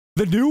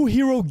The new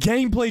hero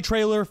gameplay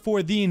trailer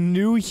for the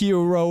new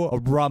hero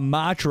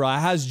Ramatra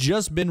has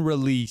just been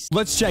released.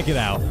 Let's check it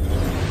out.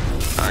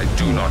 I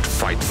do not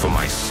fight for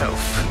myself.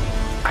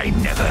 I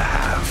never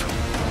have.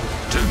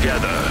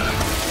 Together,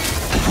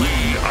 we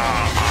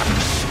are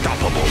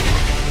unstoppable.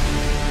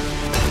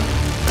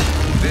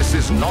 This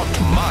is not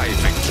my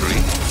victory.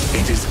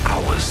 It is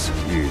ours.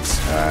 It's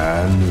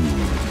Hanu.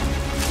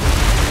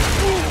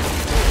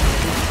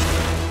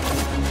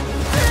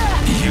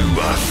 You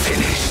are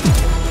finished.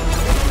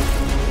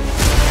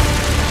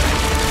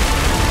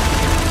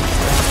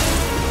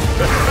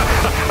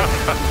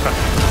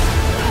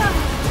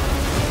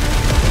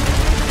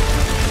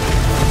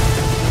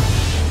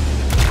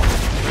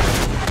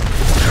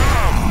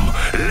 Come,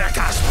 let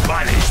us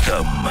punish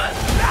them.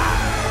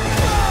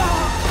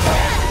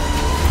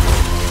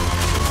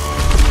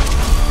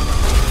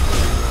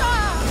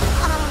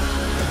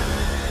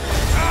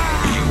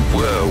 You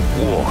were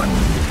warned.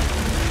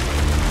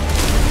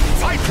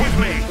 Fight with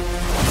me!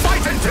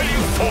 Fight until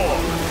you fall!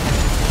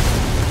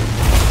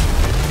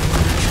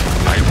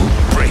 I will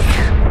break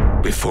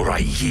before I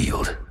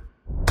yield.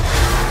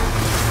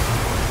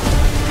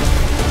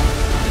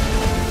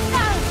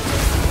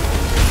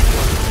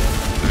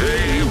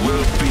 They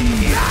will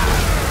be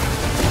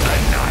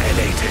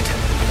annihilated.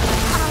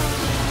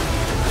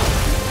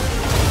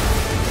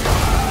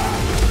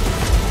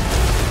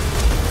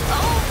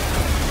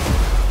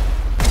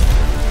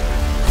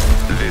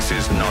 This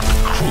is not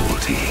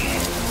cruelty.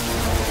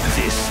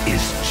 This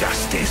is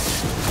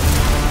justice.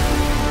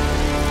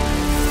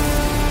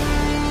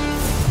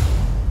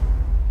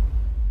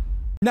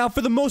 Now,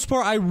 for the most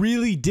part, I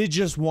really did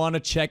just want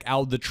to check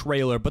out the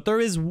trailer, but there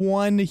is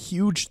one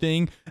huge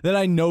thing that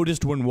I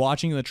noticed when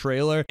watching the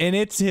trailer, and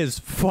it's his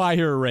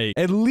fire rate.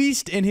 At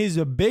least in his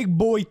big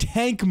boy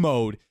tank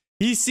mode,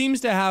 he seems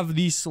to have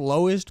the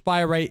slowest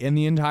fire rate in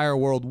the entire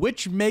world,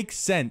 which makes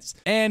sense.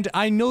 And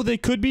I know they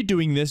could be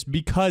doing this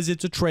because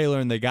it's a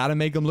trailer and they gotta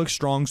make him look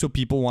strong so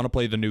people want to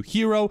play the new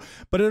hero,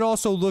 but it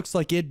also looks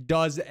like it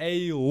does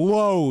a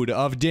load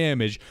of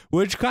damage,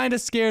 which kind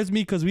of scares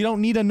me because we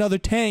don't need another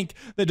tank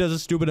that does a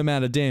stupid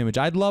amount of damage.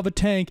 I'd love a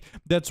tank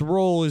that's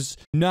role is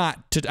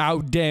not to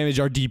out damage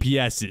our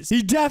DPSs.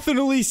 He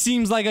definitely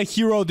seems like a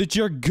hero that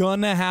you're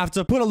gonna have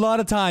to put a lot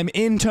of time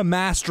into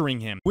mastering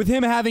him. With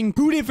him having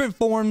 2 different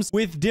forms,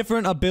 with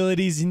different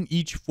abilities in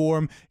each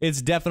form,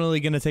 it's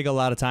definitely going to take a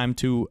lot of time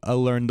to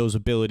learn those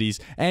abilities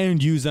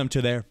and use them to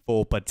their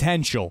full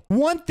potential.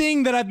 One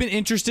thing that I've been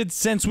interested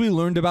since we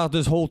learned about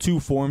this whole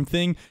 2 form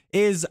thing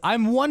is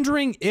I'm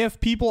wondering if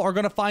people are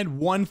going to find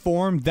one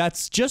form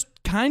that's just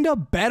kind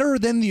of better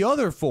than the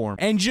other form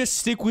and just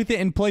stick with it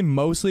and play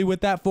mostly with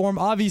that form.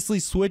 Obviously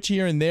switch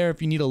here and there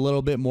if you need a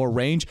little bit more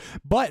range,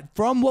 but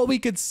from what we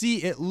could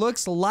see, it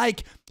looks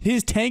like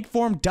his tank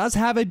form does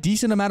have a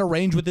decent amount of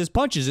range with his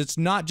punches. It's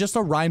not just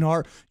a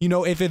Reinhardt, you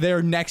know, if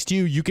they're next to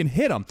you, you can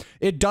hit them.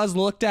 It does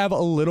look to have a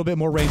little bit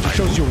more range. It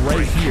shows you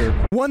right here.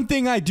 One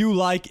thing I do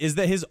like is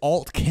that his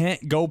ult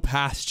can't go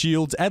past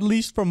shields, at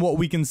least from what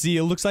we can see.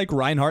 It looks like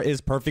Reinhardt is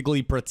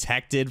perfectly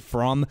protected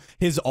from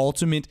his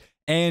ultimate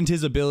and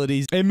his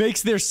abilities. It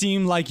makes there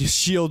seem like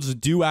shields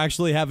do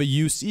actually have a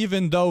use,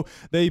 even though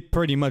they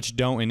pretty much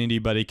don't, and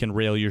anybody can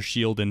rail your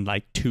shield in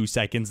like 2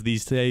 seconds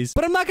these days.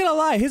 But I'm not gonna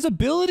lie, his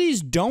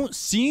abilities don't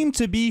seem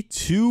to be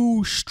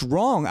too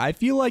strong. I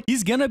feel like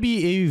he's gonna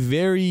be a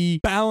very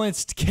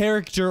balanced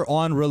character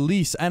on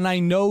release, and I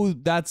know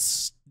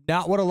that's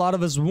not what a lot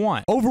of us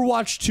want.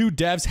 Overwatch 2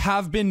 devs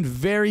have been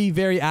very,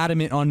 very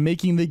adamant on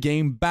making the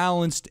game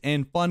balanced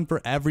and fun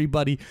for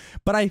everybody,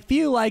 but I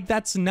feel like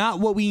that's not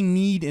what we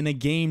need in a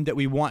game that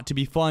we want to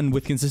be fun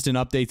with consistent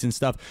updates and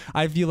stuff.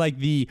 I feel like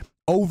the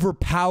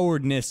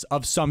overpoweredness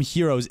of some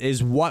heroes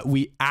is what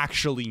we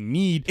actually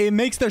need. It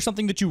makes there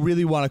something that you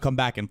really want to come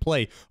back and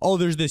play. Oh,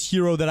 there's this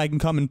hero that I can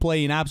come and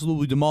play and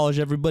absolutely demolish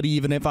everybody,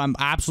 even if I'm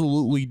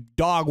absolutely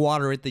dog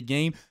water at the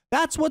game.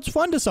 That's what's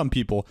fun to some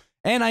people.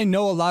 And I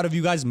know a lot of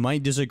you guys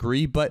might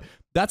disagree, but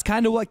that's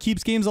kind of what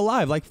keeps games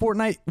alive. Like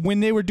Fortnite, when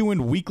they were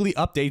doing weekly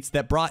updates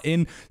that brought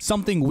in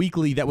something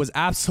weekly that was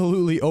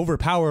absolutely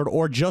overpowered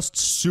or just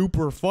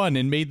super fun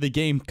and made the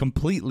game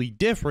completely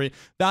different,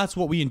 that's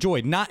what we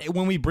enjoyed. Not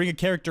when we bring a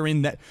character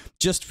in that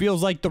just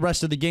feels like the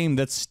rest of the game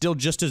that's still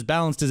just as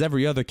balanced as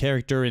every other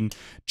character and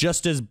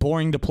just as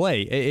boring to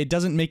play. It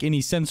doesn't make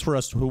any sense for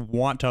us who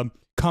want to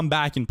come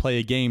back and play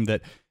a game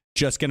that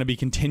just going to be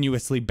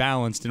continuously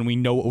balanced and we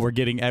know what we're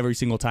getting every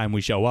single time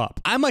we show up.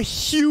 I'm a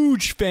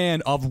huge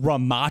fan of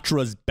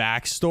Ramatra's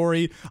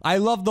backstory. I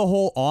love the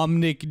whole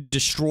Omnic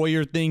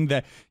Destroyer thing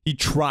that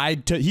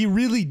he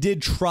really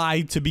did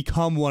try to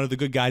become one of the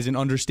good guys and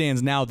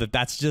understands now that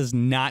that's just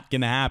not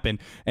going to happen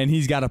and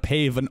he's got to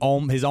pave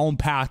his own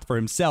path for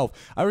himself.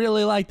 I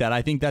really like that.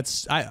 I think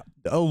that's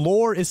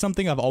lore is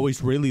something I've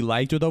always really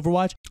liked with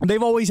Overwatch.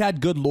 They've always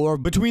had good lore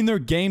between their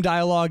game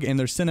dialogue and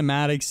their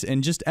cinematics,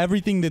 and just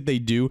everything that they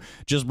do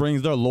just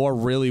brings their lore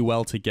really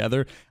well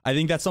together. I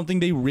think that's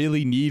something they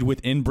really need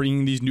within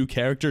bringing these new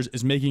characters,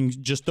 is making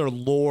just their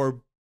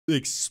lore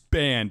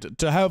expand,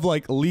 to have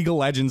like League of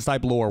Legends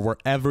type lore where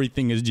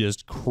everything is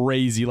just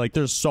crazy. Like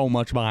there's so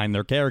much behind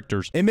their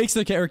characters. It makes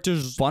the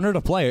characters funner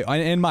to play,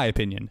 in my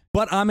opinion.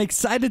 But I'm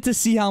excited to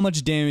see how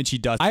much damage he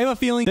does. I have a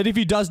feeling that if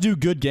he does do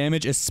good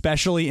damage,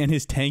 especially in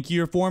his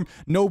tankier form,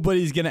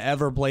 nobody's gonna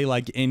ever play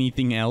like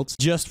anything else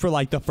just for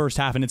like the first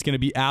half, and it's gonna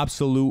be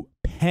absolute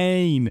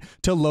pain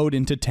to load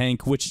into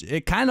tank, which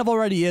it kind of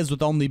already is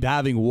with only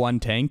having one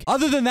tank.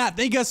 Other than that,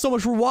 thank you guys so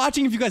much for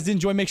watching. If you guys did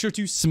enjoy, make sure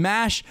to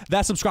smash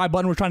that subscribe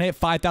button. We're trying to hit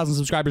 5,000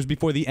 subscribers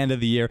before the end of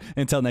the year.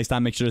 Until next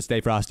time, make sure to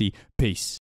stay frosty. Peace.